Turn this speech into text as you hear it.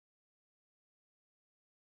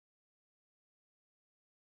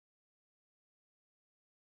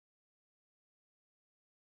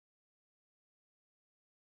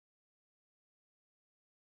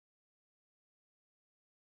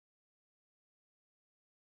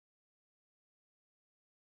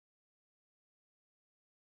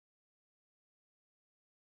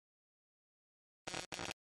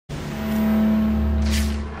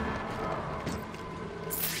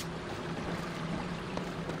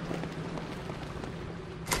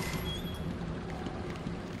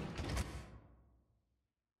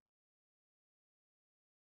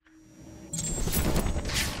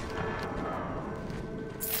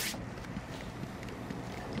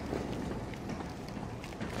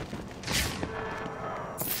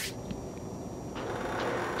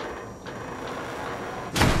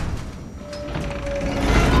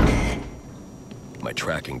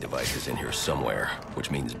tracking device is in here somewhere, which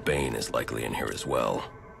means Bane is likely in here as well.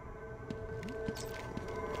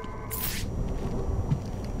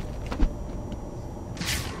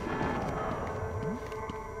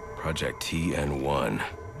 Project TN1.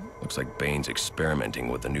 Looks like Bane's experimenting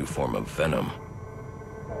with a new form of venom.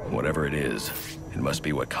 Whatever it is, it must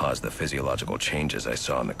be what caused the physiological changes I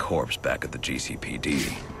saw in the corpse back at the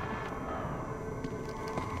GCPD.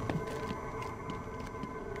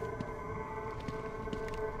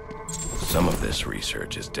 Some of this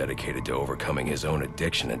research is dedicated to overcoming his own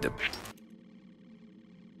addiction and It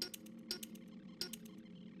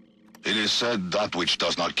is said that which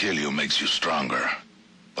does not kill you makes you stronger.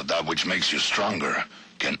 But that which makes you stronger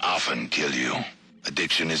can often kill you.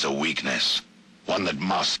 Addiction is a weakness, one that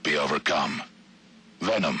must be overcome.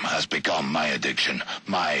 Venom has become my addiction,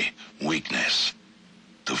 my weakness.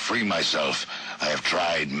 To free myself, I have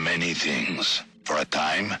tried many things. For a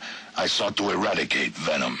time, I sought to eradicate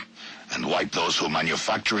venom and wipe those who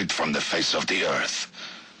manufacture it from the face of the earth.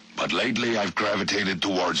 But lately I've gravitated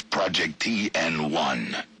towards Project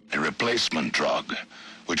TN1, a replacement drug,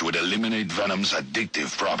 which would eliminate Venom's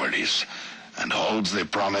addictive properties and holds the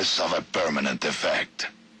promise of a permanent effect.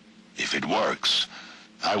 If it works,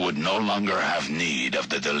 I would no longer have need of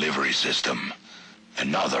the delivery system.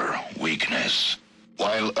 Another weakness.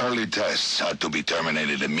 While early tests had to be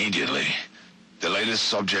terminated immediately, the latest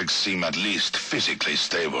subjects seem at least physically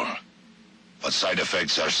stable. But side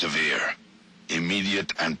effects are severe.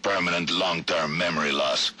 Immediate and permanent long-term memory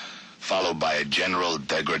loss, followed by a general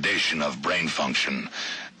degradation of brain function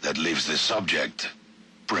that leaves the subject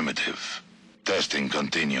primitive. Testing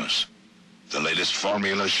continues. The latest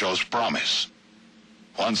formula shows promise.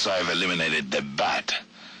 Once I've eliminated the bat,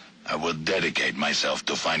 I will dedicate myself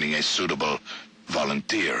to finding a suitable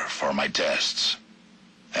volunteer for my tests.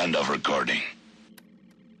 End of recording.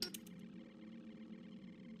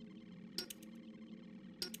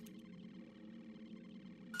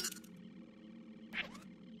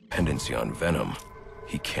 Dependency on venom.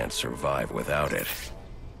 He can't survive without it.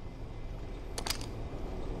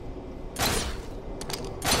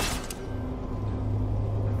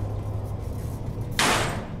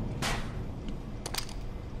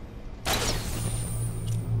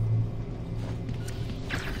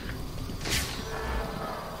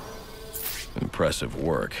 Impressive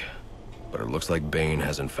work, but it looks like Bane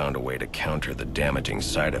hasn't found a way to counter the damaging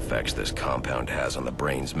side effects this compound has on the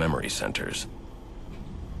brain's memory centers.